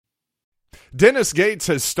Dennis Gates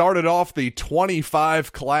has started off the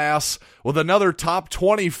 25 class with another top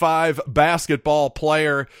 25 basketball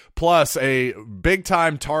player, plus a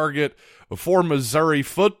big-time target for Missouri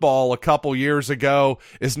football a couple years ago,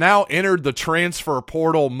 is now entered the transfer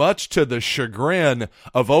portal, much to the chagrin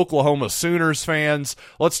of Oklahoma Sooners fans.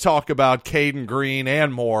 Let's talk about Cayden Green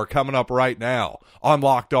and more coming up right now on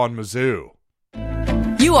Locked On Mizzou.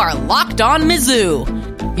 You are Locked On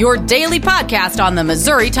Mizzou, your daily podcast on the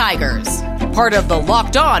Missouri Tigers, part of the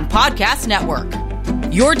Locked On Podcast Network,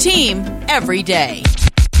 your team every day.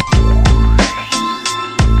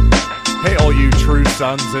 Hey, all you true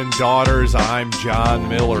sons and daughters, I'm John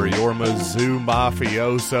Miller, your Mizzou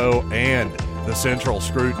mafioso and the central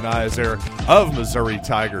scrutinizer of Missouri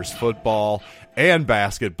Tigers football and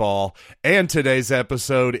basketball. And today's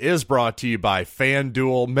episode is brought to you by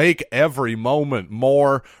FanDuel. Make every moment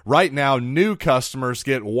more. Right now, new customers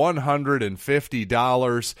get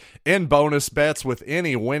 $150 in bonus bets with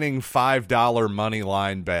any winning $5 money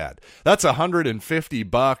line bet. That's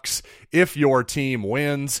 $150 if your team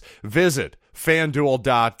wins. Visit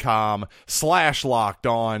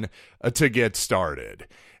FanDuel.com/lockedon to get started.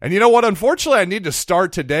 And you know what? Unfortunately, I need to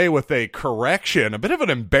start today with a correction, a bit of an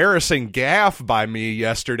embarrassing gaffe by me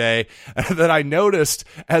yesterday that I noticed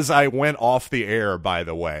as I went off the air, by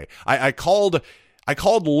the way. I called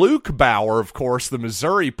Luke Bauer, of course, the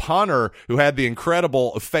Missouri punter who had the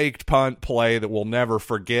incredible faked punt play that we'll never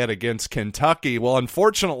forget against Kentucky. Well,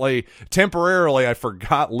 unfortunately, temporarily, I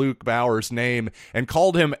forgot Luke Bauer's name and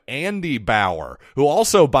called him Andy Bauer, who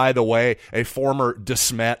also, by the way, a former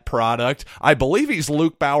DeSmet product. I believe he's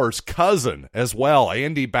Luke Bauer's cousin as well.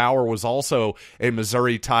 Andy Bauer was also a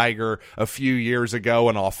Missouri Tiger a few years ago,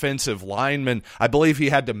 an offensive lineman. I believe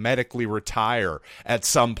he had to medically retire at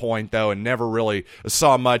some point, though, and never really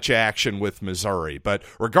saw much action with Missouri. But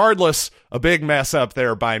regardless, a big mess up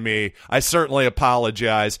there by me. I certainly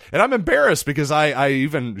apologize. And I'm embarrassed because I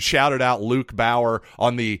even shouted out Luke Bauer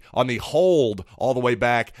on the hold all the way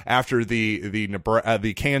back after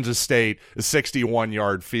the Kansas State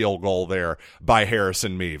 61-yard field goal there by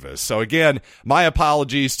Harrison Mevis. So again, my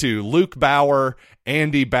apologies to Luke Bauer,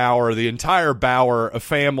 Andy Bauer, the entire Bauer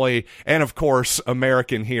family, and of course,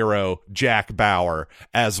 American hero Jack Bauer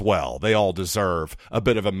as well. They all deserve a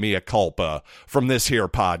bit of a mea culpa from this here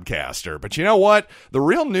podcaster. But you know what? The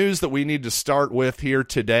real news that we need to start with here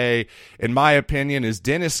today, in my opinion, is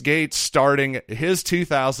Dennis Gates starting his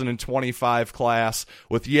 2025 class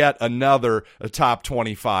with yet another top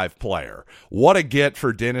 25 player. What a get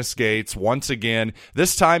for Dennis Gates once again.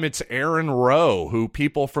 This time it's Aaron Rowe, who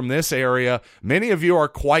people from this area, many of you are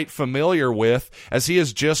quite familiar with, as he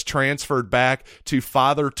has just transferred back to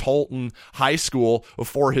Father Tolton High School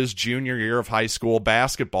for his junior year of high school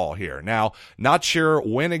basketball here. Now, not sure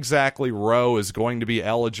when exactly Rowe is going to be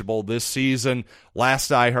eligible this season.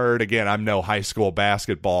 Last I heard, again, I'm no high school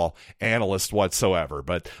basketball analyst whatsoever,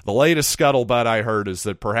 but the latest scuttlebutt I heard is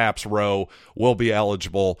that perhaps Rowe will be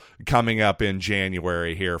eligible coming up in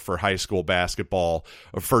January here for high school basketball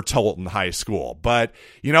for Tolton High School. But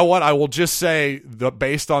you know what? I will just say that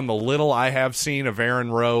based on the little I have seen of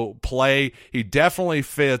Aaron Rowe play, he definitely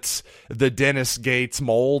fits the Dennis Gates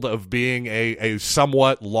mold of being a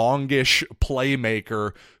somewhat longish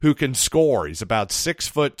playmaker who can score. He's about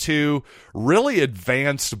 6'2", really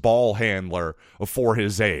advanced ball handler for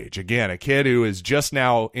his age. Again, a kid who is just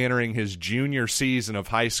now entering his junior season of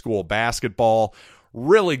high school basketball.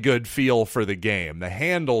 Really good feel for the game. The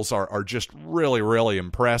handles are just really, really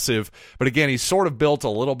impressive. But again, he's sort of built a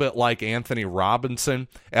little bit like Anthony Robinson.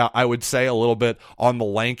 I would say a little bit on the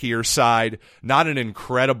lankier side. Not an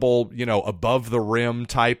incredible, above the rim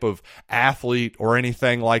type of athlete or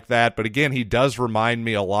anything like that. But again, he does remind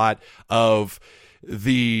me a lot of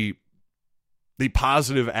the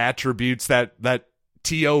positive attributes that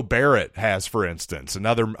T.O. Barrett has, for instance, a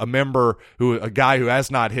guy who has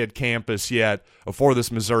not hit campus yet for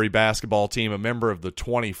this Missouri basketball team, a member of the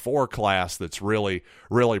 24 class that's really,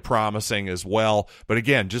 really promising as well. But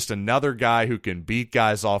again, just another guy who can beat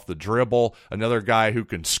guys off the dribble, another guy who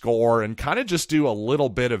can score and kind of just do a little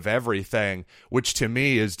bit of everything, which to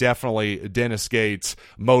me is definitely Dennis Gates'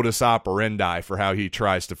 modus operandi for how he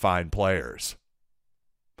tries to find players.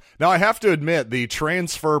 Now, I have to admit, the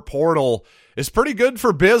transfer portal is pretty good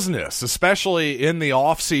for business, especially in the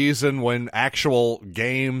offseason when actual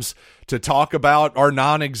games to talk about are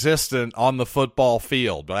non-existent on the football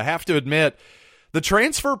field. But I have to admit, the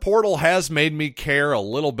transfer portal has made me care a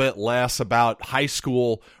little bit less about high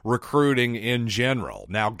school recruiting in general.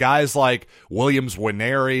 Now, guys like Williams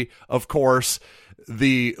Winery, of course,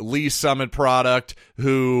 the Lee Summit product,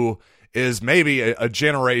 who is maybe a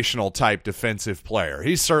generational type defensive player.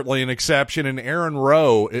 He's certainly an exception, and Aaron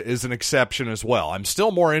Rowe is an exception as well. I'm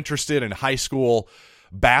still more interested in high school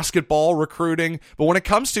basketball recruiting, but when it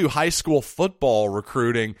comes to high school football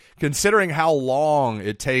recruiting, considering how long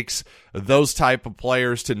it takes those type of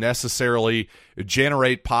players to necessarily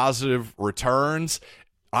generate positive returns,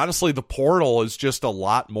 honestly, the portal is just a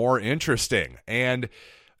lot more interesting. And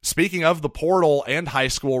speaking of the portal and high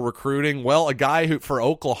school recruiting, well, a guy who for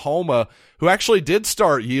Oklahoma who actually did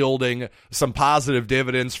start yielding some positive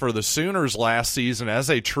dividends for the Sooners last season as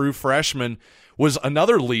a true freshman was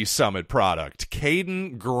another Lee Summit product,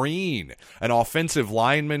 Cayden Green, an offensive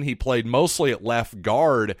lineman. He played mostly at left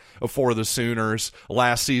guard for the Sooners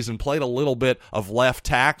last season, played a little bit of left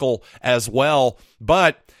tackle as well,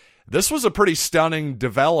 but this was a pretty stunning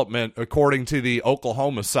development according to the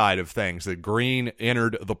Oklahoma side of things, that Green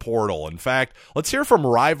entered the portal. In fact, let's hear from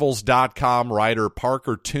Rivals.com writer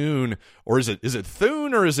Parker Thune, or is it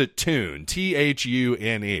Thune or is it Tune? Thune.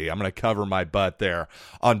 I'm going to cover my butt there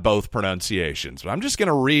on both pronunciations. But I'm just going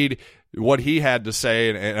to read what he had to say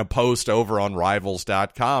in a post over on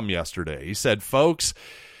Rivals.com yesterday. He said, folks,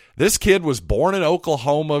 this kid was born in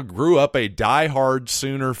Oklahoma, grew up a diehard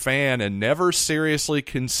Sooner fan, and never seriously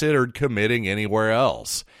considered committing anywhere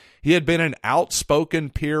else. He had been an outspoken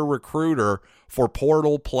peer recruiter for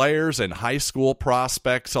portal players and high school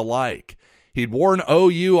prospects alike. He'd worn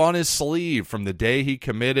OU on his sleeve from the day he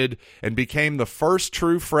committed and became the first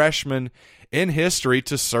true freshman in history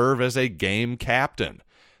to serve as a game captain.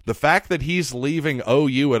 The fact that he's leaving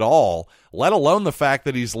OU at all, let alone the fact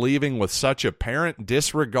that he's leaving with such apparent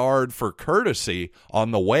disregard for courtesy on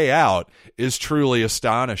the way out, is truly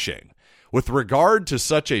astonishing. With regard to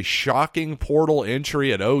such a shocking portal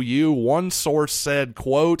entry at OU, one source said,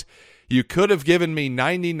 quote, "You could have given me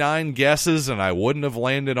 99 guesses and I wouldn't have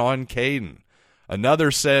landed on Cayden." Another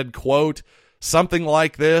said, quote, "Something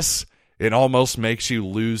like this, it almost makes you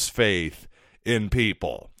lose faith in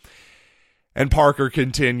people." And Parker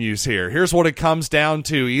continues here. Here's what it comes down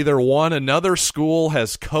to. Either one, another school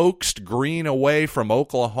has coaxed Green away from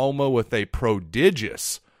Oklahoma with a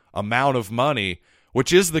prodigious amount of money,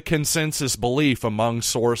 which is the consensus belief among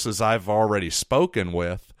sources I've already spoken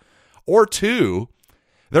with. Or two,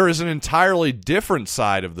 there is an entirely different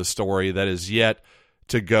side of the story that is yet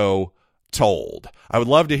to go told. I would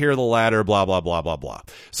love to hear the latter, blah, blah, blah, blah, blah.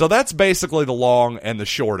 So that's basically the long and the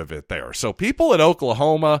short of it there. So people at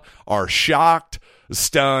Oklahoma are shocked,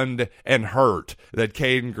 stunned, and hurt that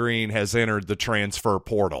Cayden Green has entered the transfer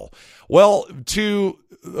portal. Well, to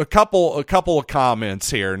a couple of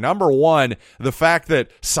comments here. Number one, the fact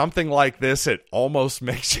that something like this, it almost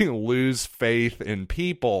makes you lose faith in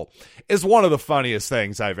people, is one of the funniest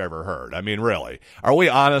things I've ever heard. I mean, really, are we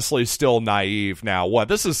honestly still naive now? What,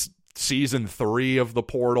 this is season 3 of the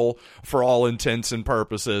portal for all intents and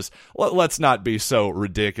purposes. Let's not be so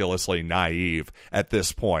ridiculously naive at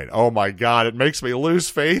this point. Oh my God, it makes me lose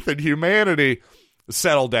faith in humanity.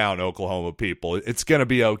 Settle down, Oklahoma people. It's going to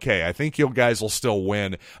be okay. I think you guys will still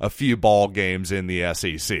win a few ball games in the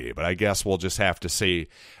SEC, but I guess we'll just have to see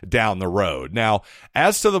down the road. Now,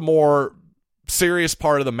 as to the more serious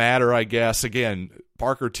part of the matter, I guess, again,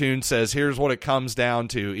 Parker Thune says, here's what it comes down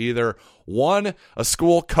to. Either one, a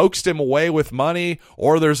school coaxed him away with money,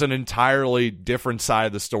 or there's an entirely different side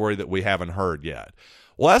of the story that we haven't heard yet.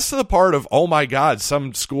 Well, as to the part of, oh my God,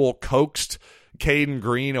 some school coaxed Cayden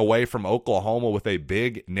Green away from Oklahoma with a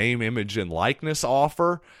big name, image, and likeness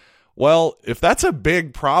offer, well, if that's a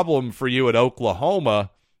big problem for you at Oklahoma,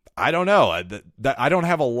 I don't know. I don't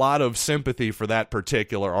have a lot of sympathy for that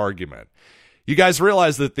particular argument. You guys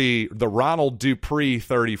realize that the Ronald Dupree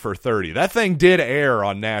 30 for 30, that thing did air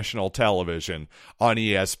on national television on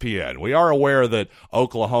ESPN. We are aware that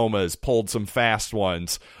Oklahoma has pulled some fast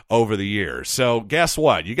ones over the years. So guess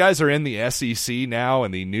what? You guys are in the SEC now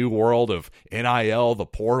in the new world of NIL, the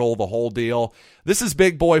portal, the whole deal. This is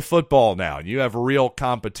big boy football now, and you have real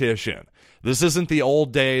competition. This isn't the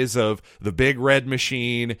old days of the Big Red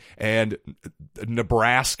Machine and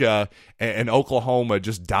Nebraska and Oklahoma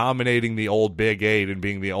just dominating the old Big Eight and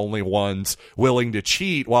being the only ones willing to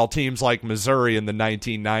cheat, while teams like Missouri in the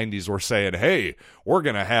 1990s were saying, hey, we're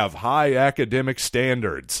going to have high academic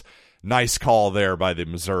standards. Nice call there by the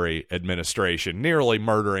Missouri administration, nearly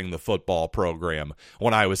murdering the football program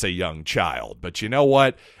when I was a young child. But you know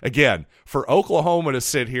what? Again, for Oklahoma to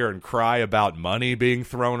sit here and cry about money being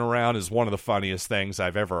thrown around is one of the funniest things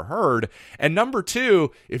I've ever heard. And number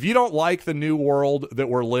two, if you don't like the new world that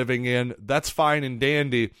we're living in, that's fine and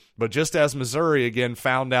dandy. But just as Missouri, again,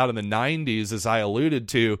 found out in the 90s, as I alluded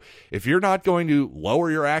to, if you're not going to lower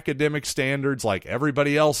your academic standards like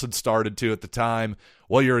everybody else had started to at the time,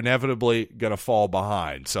 well, you're inevitably going to fall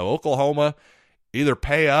behind. So Oklahoma, either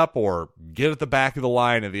pay up or get at the back of the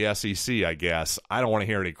line of the SEC, I guess. I don't want to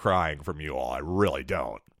hear any crying from you all. I really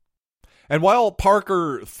don't. And while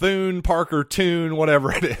Parker Toon,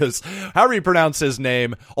 whatever it is, however you pronounce his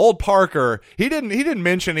name, old Parker, he didn't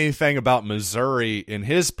mention anything about Missouri in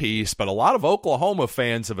his piece, but a lot of Oklahoma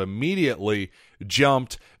fans have immediately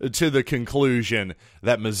jumped to the conclusion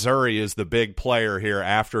that Missouri is the big player here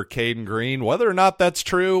after Cayden Green. Whether or not that's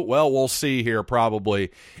true, well, we'll see here probably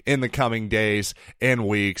in the coming days and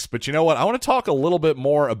weeks. But you know what? I want to talk a little bit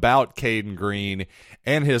more about Cayden Green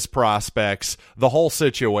and his prospects, the whole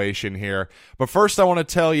situation here. But first, I want to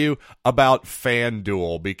tell you about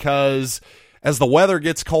FanDuel, because as the weather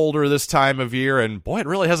gets colder this time of year, and boy, it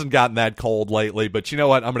really hasn't gotten that cold lately, but you know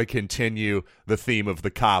what? I'm going to continue the theme of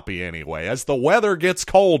the copy anyway. As the weather gets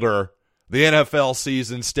colder, the NFL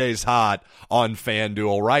season stays hot on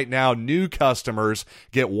FanDuel. Right now, new customers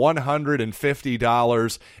get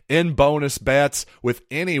 $150 in bonus bets with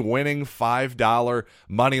any winning $5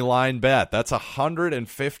 money line bet. That's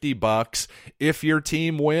 $150 if your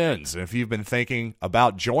team wins. And if you've been thinking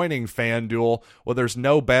about joining FanDuel, well, there's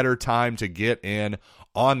no better time to get in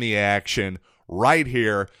on the action right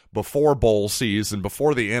here before bowl season,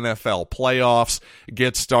 before the NFL playoffs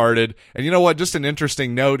get started. And you know what? Just an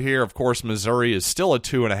interesting note here. Of course, Missouri is still a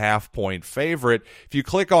 2.5-point favorite. If you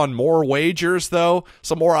click on more wagers, though,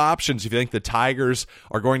 some more options. If you think the Tigers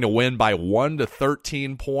are going to win by 1 to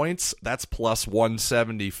 13 points, that's plus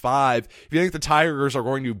 175. If you think the Tigers are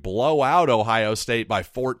going to blow out Ohio State by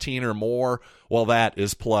 14 or more, well, that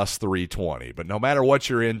is plus 320. But no matter what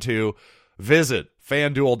you're into, visit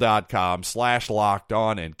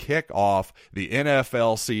FanDuel.com/lockedon and kick off the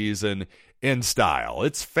NFL season in style.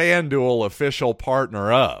 It's FanDuel, official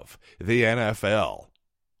partner of the NFL.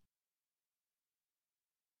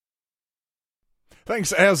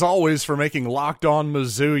 Thanks, as always, for making Locked On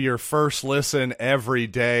Mizzou your first listen every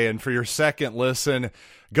day. And for your second listen,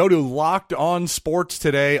 go to Locked On Sports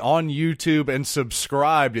Today on YouTube and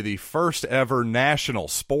subscribe to the first ever national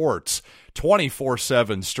sports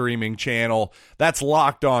 24/7 streaming channel. That's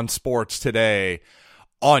Locked On Sports Today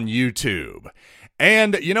on YouTube.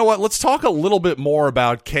 And you know what? Let's talk a little bit more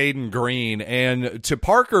about Cayden Green, and to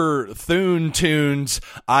Parker Toon's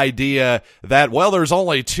idea that, well, there's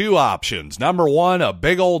only two options. Number one, a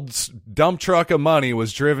big old dump truck of money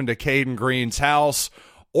was driven to Cayden Green's house,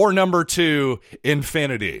 or number two,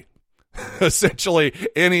 infinity. Essentially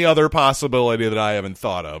any other possibility that I haven't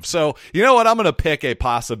thought of. So, you know what? I'm going to pick a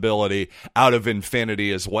possibility out of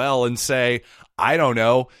infinity as well and say, I don't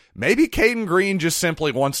know, maybe Cayden Green just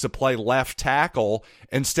simply wants to play left tackle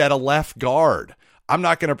instead of left guard. I'm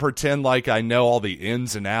not going to pretend like I know all the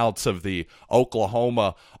ins and outs of the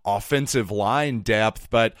Oklahoma offensive line depth,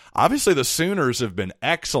 but obviously the Sooners have been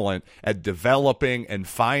excellent at developing and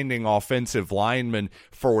finding offensive linemen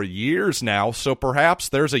for years now, so perhaps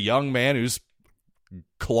there's a young man who's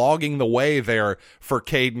clogging the way there for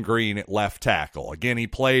Cayden Green at left tackle. Again, he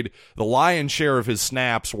played the lion's share of his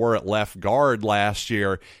snaps were at left guard last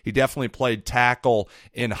year. He definitely played tackle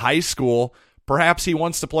in high school. Perhaps he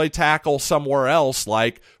wants to play tackle somewhere else,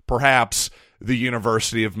 like perhaps the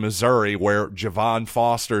University of Missouri, where Javon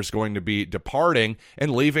Foster is going to be departing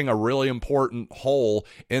and leaving a really important hole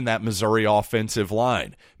in that Missouri offensive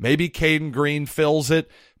line. Maybe Cayden Green fills it.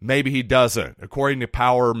 Maybe he doesn't. According to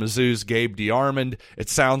Power Mizzou's Gabe DeArmond, it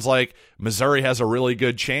sounds like Missouri has a really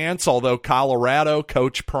good chance, although Colorado,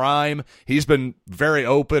 Coach Prime, he's been very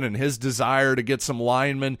open in his desire to get some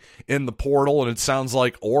linemen in the portal, and it sounds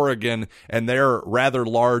like Oregon and their rather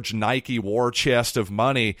large Nike war chest of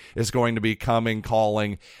money is going to be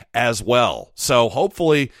calling as well. So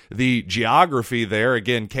hopefully the geography there,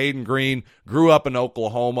 again, Cayden Green grew up in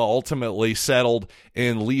Oklahoma, ultimately settled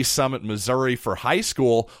in Lee Summit, Missouri for high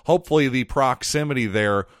school. Hopefully the proximity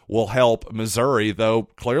there will help Missouri, though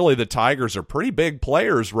clearly the Tigers are pretty big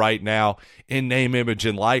players right now in name, image,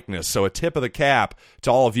 and likeness. So a tip of the cap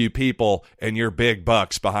to all of you people and your big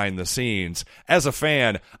bucks behind the scenes. As a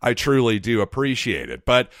fan, I truly do appreciate it.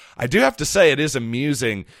 But I do have to say it is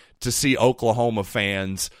amusing to see Oklahoma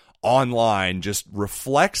fans online just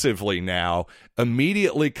reflexively now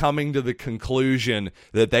immediately coming to the conclusion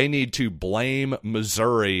that they need to blame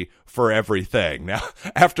Missouri for everything. Now,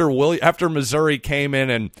 after Missouri came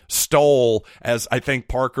in and stole, as I think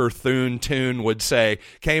Parker Toon would say,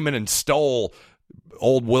 came in and stole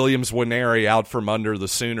old Williams Nwaneri out from under the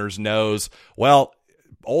Sooners' nose, well,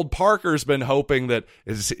 old Parker's been hoping that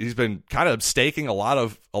he's been kind of staking a lot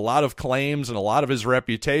of claims and a lot of his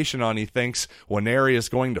reputation on he thinks Nwaneri is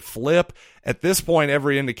going to flip, At this point,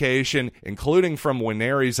 every indication, including from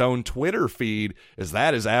Nwaneri's own Twitter feed, is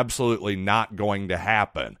that is absolutely not going to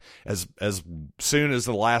happen. As soon as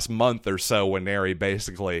the last month or so, Nwaneri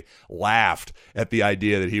basically laughed at the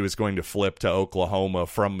idea that he was going to flip to Oklahoma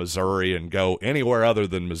from Missouri and go anywhere other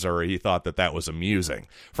than Missouri. He thought that was amusing.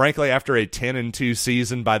 Frankly, after a 10-2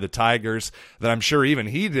 season by the Tigers that I'm sure even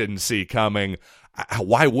he didn't see coming,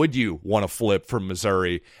 why would you want to flip from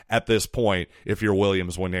Missouri at this point if you're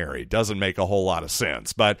Williams Nwaneri? Doesn't make a whole lot of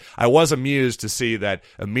sense. But I was amused to see that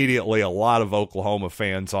immediately a lot of Oklahoma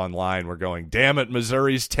fans online were going, damn it,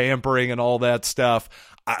 Missouri's tampering and all that stuff.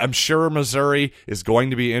 I'm sure Missouri is going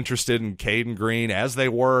to be interested in Cayden Green as they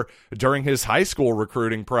were during his high school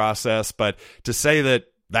recruiting process. But to say that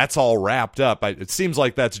that's all wrapped up, it seems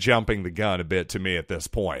like that's jumping the gun a bit to me at this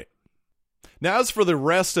point. Now, as for the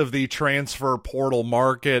rest of the transfer portal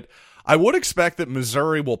market, I would expect that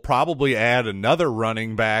Missouri will probably add another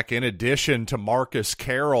running back in addition to Marcus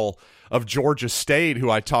Carroll of Georgia State,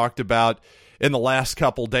 who I talked about in the last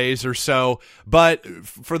couple days or so. But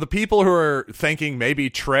for the people who are thinking maybe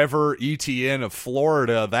Trevor Etienne of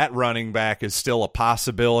Florida, that running back is still a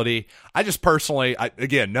possibility. I just personally,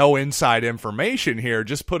 again, no inside information here,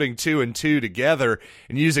 just putting 2 and 2 together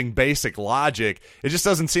and using basic logic. It just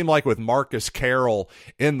doesn't seem like with Marcus Carroll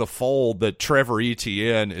in the fold that Trevor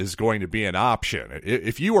Etienne is going to be an option.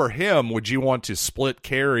 If you were him, would you want to split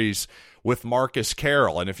carries with Marcus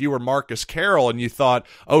Carroll? And if you were Marcus Carroll and you thought,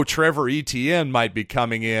 oh, Trevor Etienne might be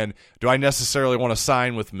coming in, do I necessarily want to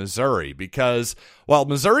sign with Missouri? Because, well,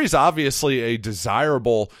 Missouri's obviously a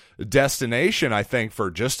desirable destination, I think,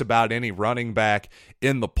 for just about any running back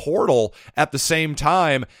in the portal. At the same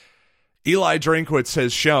time, Eli Drinkwitz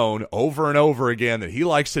has shown over and over again that he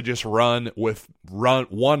likes to just run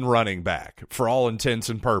one running back for all intents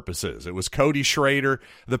and purposes. It was Cody Schrader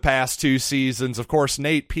the past 2 seasons. Of course,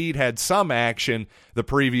 Nate Pete had some action the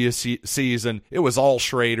previous season. It was all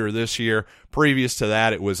Schrader this year. Previous to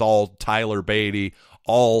that, it was all Tyler Beatty,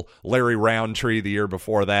 all Larry Roundtree the year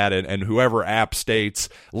before that, and whoever App State's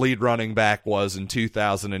lead running back was in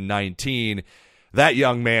 2019. That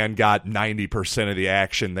young man got 90% of the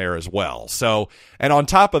action there as well. So, and on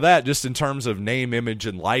top of that, just in terms of name, image,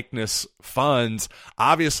 and likeness funds,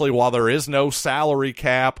 obviously while there is no salary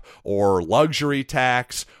cap or luxury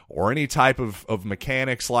tax or any type of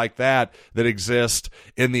mechanics like that exist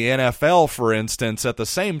in the NFL, for instance, at the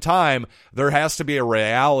same time, there has to be a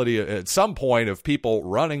reality at some point of people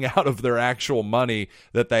running out of their actual money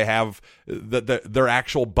that they have, their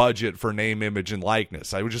actual budget for name, image, and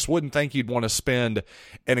likeness. I just wouldn't think you'd want to spend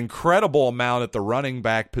an incredible amount at the running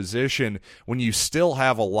back position when you still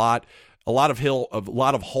have a lot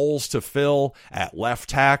of holes to fill at left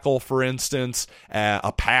tackle, for instance,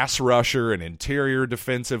 a pass rusher, an interior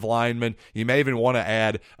defensive lineman. You may even want to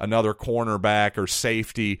add another cornerback or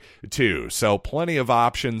safety too. So plenty of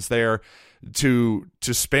options there to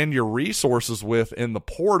spend your resources with in the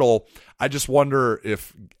portal. I just wonder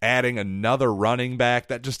if adding another running back,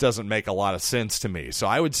 that just doesn't make a lot of sense to me. So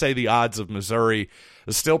I would say the odds of Missouri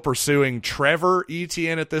still pursuing Trevor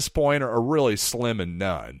Etienne at this point are really slim and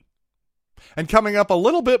none. And coming up, a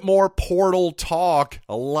little bit more portal talk.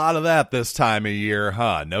 A lot of that this time of year,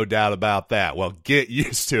 huh? No doubt about that. Well, get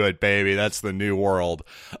used to it, baby. That's the new world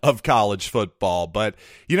of college football. But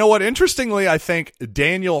you know what? Interestingly, I think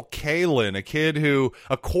Daniel Cayden,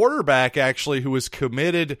 a quarterback actually who was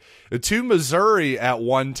committed to Missouri at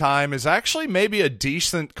one time, is actually maybe a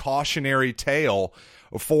decent cautionary tale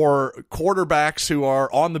for quarterbacks who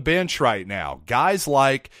are on the bench right now, guys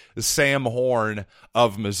like Sam Horn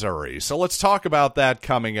of Missouri. So let's talk about that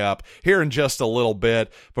coming up here in just a little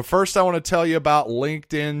bit. But first, I want to tell you about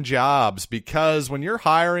LinkedIn Jobs, because when you're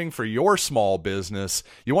hiring for your small business,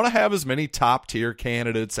 you want to have as many top-tier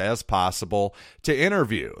candidates as possible to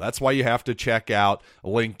interview. That's why you have to check out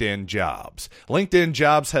LinkedIn Jobs. LinkedIn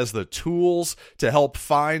Jobs has the tools to help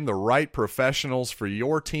find the right professionals for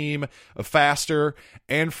your team faster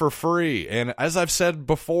and for free. And as I've said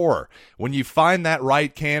before, when you find that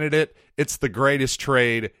right candidate, it's the greatest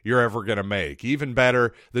trade you're ever going to make. Even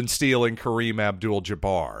better than stealing Kareem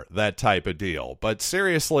Abdul-Jabbar, that type of deal. But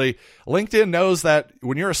seriously, LinkedIn knows that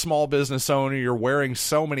when you're a small business owner, you're wearing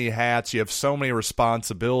so many hats, you have so many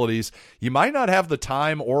responsibilities, you might not have the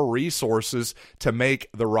time or resources to make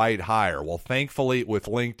the right hire. Well, thankfully, with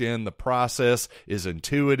LinkedIn, the process is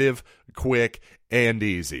intuitive, quick, and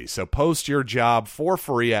easy. So post your job for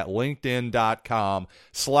free at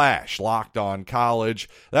linkedin.com/lockedoncollege.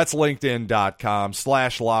 That's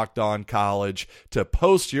linkedin.com/lockedoncollege to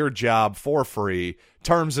post your job for free.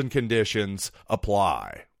 Terms and conditions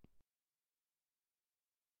apply.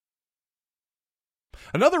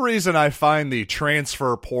 another reason I find the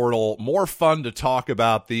transfer portal more fun to talk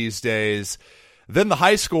about these days than the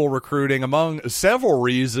high school recruiting, among several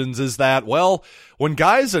reasons, is that, well, when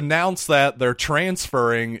guys announce that they're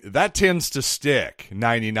transferring, that tends to stick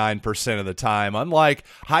 99% of the time, unlike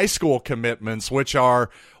high school commitments, which are,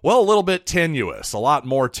 well, a little bit tenuous, a lot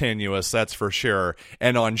more tenuous, that's for sure,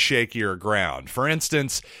 and on shakier ground. For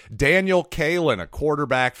instance, Daniel Cayden, a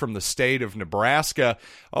quarterback from the state of Nebraska,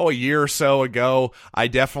 a year or so ago, I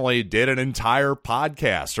definitely did an entire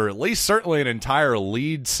podcast, or at least certainly an entire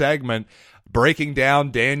lead segment breaking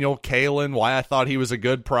down Daniel Cayden, why I thought he was a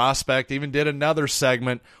good prospect. Even did another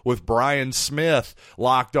segment with Brian Smith,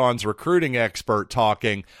 Locked On's recruiting expert,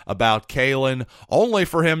 talking about Cayden, only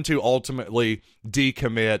for him to ultimately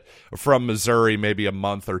decommit from Missouri maybe a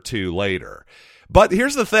month or two later. But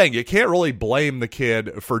here's the thing, you can't really blame the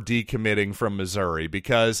kid for decommitting from Missouri,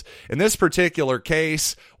 because in this particular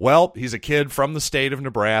case, well, he's a kid from the state of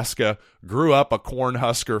Nebraska, grew up a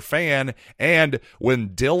Cornhusker fan, and when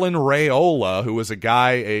Dylan Raiola, who was a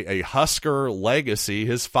guy, a Husker legacy,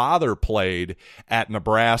 his father played at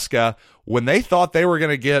Nebraska, when they thought they were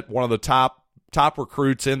going to get one of the top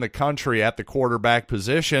recruits in the country at the quarterback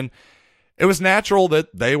position, it was natural that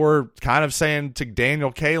they were kind of saying to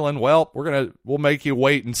Daniel Cayden, well, we'll make you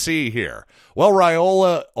wait and see here. Well,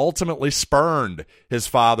 Raiola ultimately spurned his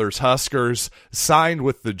father's Huskers, signed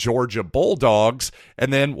with the Georgia Bulldogs,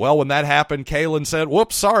 and then, well, when that happened, Cayden said,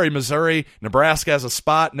 whoops, sorry, Missouri, Nebraska has a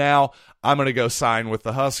spot now. I'm going to go sign with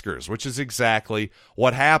the Huskers, which is exactly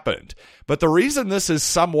what happened. But the reason this is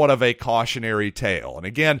somewhat of a cautionary tale, and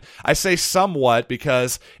again, I say somewhat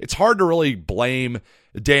because it's hard to really blame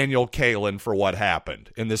Daniel Cayden for what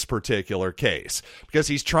happened in this particular case, because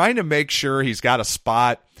he's trying to make sure he's got a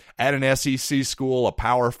spot at an SEC school, a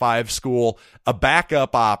Power 5 school, a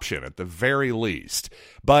backup option at the very least.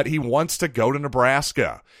 But he wants to go to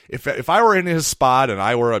Nebraska. If I were in his spot and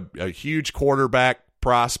I were a huge quarterback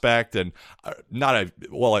prospect, and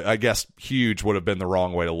I guess huge would have been the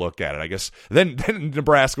wrong way to look at it. I guess then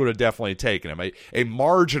Nebraska would have definitely taken him. A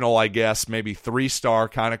marginal, I guess, maybe 3-star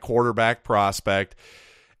kind of quarterback prospect.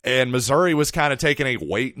 And Missouri was kind of taking a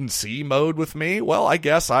wait-and-see mode with me. Well, I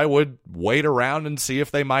guess I would wait around and see if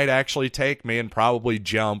they might actually take me and probably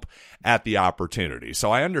jump at the opportunity. So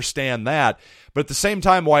I understand that. But at the same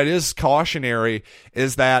time, why it is cautionary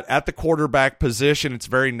is that at the quarterback position, it's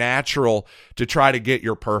very natural to try to get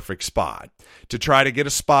your perfect spot, to try to get a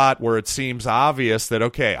spot where it seems obvious that,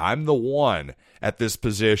 okay, I'm the one at this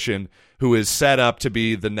position who is set up to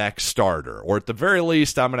be the next starter, or at the very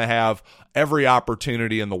least, I'm going to have every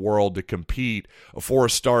opportunity in the world to compete for a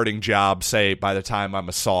starting job, say, by the time I'm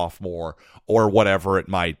a sophomore or whatever it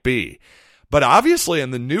might be. But obviously,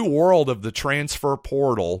 in the new world of the transfer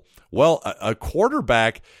portal, well, a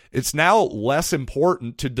quarterback, it's now less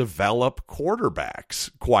important to develop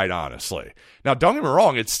quarterbacks, quite honestly. Now, don't get me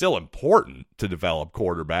wrong, it's still important to develop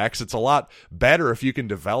quarterbacks. It's a lot better if you can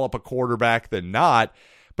develop a quarterback than not.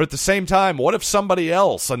 But at the same time, what if somebody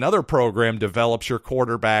else, another program, develops your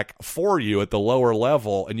quarterback for you at the lower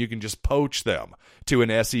level and you can just poach them to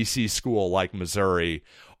an SEC school like Missouri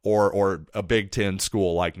or a Big Ten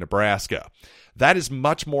school like Nebraska? That is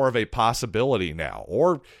much more of a possibility now.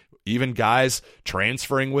 Or even guys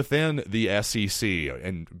transferring within the SEC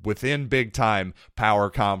and within big-time power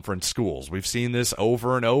conference schools. We've seen this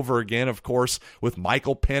over and over again, of course, with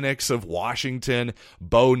Michael Penix of Washington,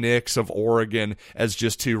 Bo Nix of Oregon, as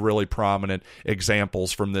just two really prominent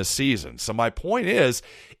examples from this season. So my point is,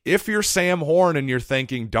 if you're Sam Horn and you're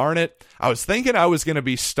thinking, darn it, I was thinking I was going to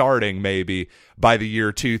be starting maybe by the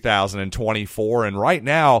year 2024, and right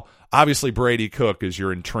now, obviously, Brady Cook is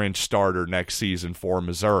your entrenched starter next season for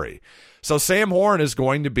Missouri. So Sam Horn is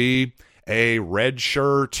going to be a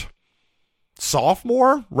redshirt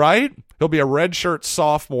sophomore, right? He'll be a redshirt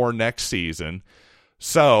sophomore next season.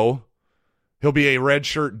 So he'll be a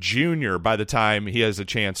redshirt junior by the time he has a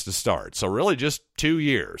chance to start. So really just 2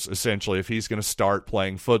 years, essentially, if he's going to start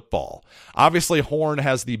playing football. Obviously, Horn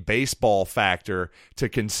has the baseball factor to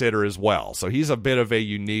consider as well. So he's a bit of a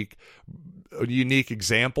unique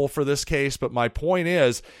example for this case, but my point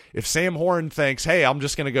is, if Sam Horn thinks, hey, I'm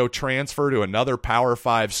just going to go transfer to another Power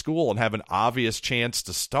 5 school and have an obvious chance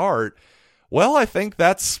to start, well, I think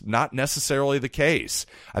that's not necessarily the case.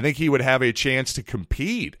 I think he would have a chance to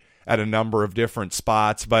compete at a number of different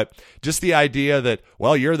spots, but just the idea that,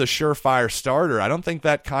 well, you're the surefire starter, I don't think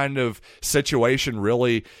that kind of situation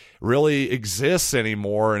really exists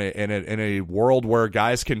anymore in a world where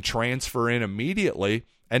guys can transfer in immediately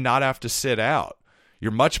and not have to sit out.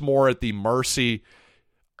 You're much more at the mercy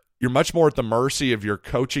You're much more at the mercy of your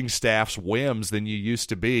coaching staff's whims than you used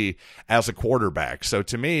to be as a quarterback. So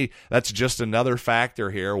to me, that's just another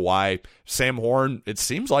factor here why Sam Horn, it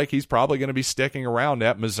seems like he's probably going to be sticking around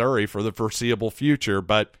at Missouri for the foreseeable future,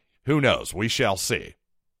 but who knows? We shall see.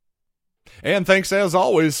 And thanks, as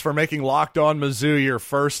always, for making Locked On Mizzou your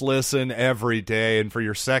first listen every day. And for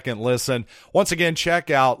your second listen, once again, check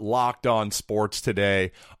out Locked On Sports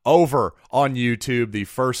Today over on YouTube, the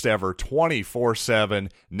first ever 24/7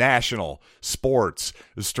 national sports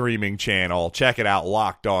streaming channel. Check it out,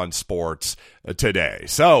 Locked On Sports Today.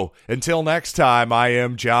 So, until next time, I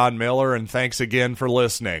am John Miller, and thanks again for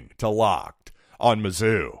listening to Locked on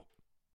Mizzou.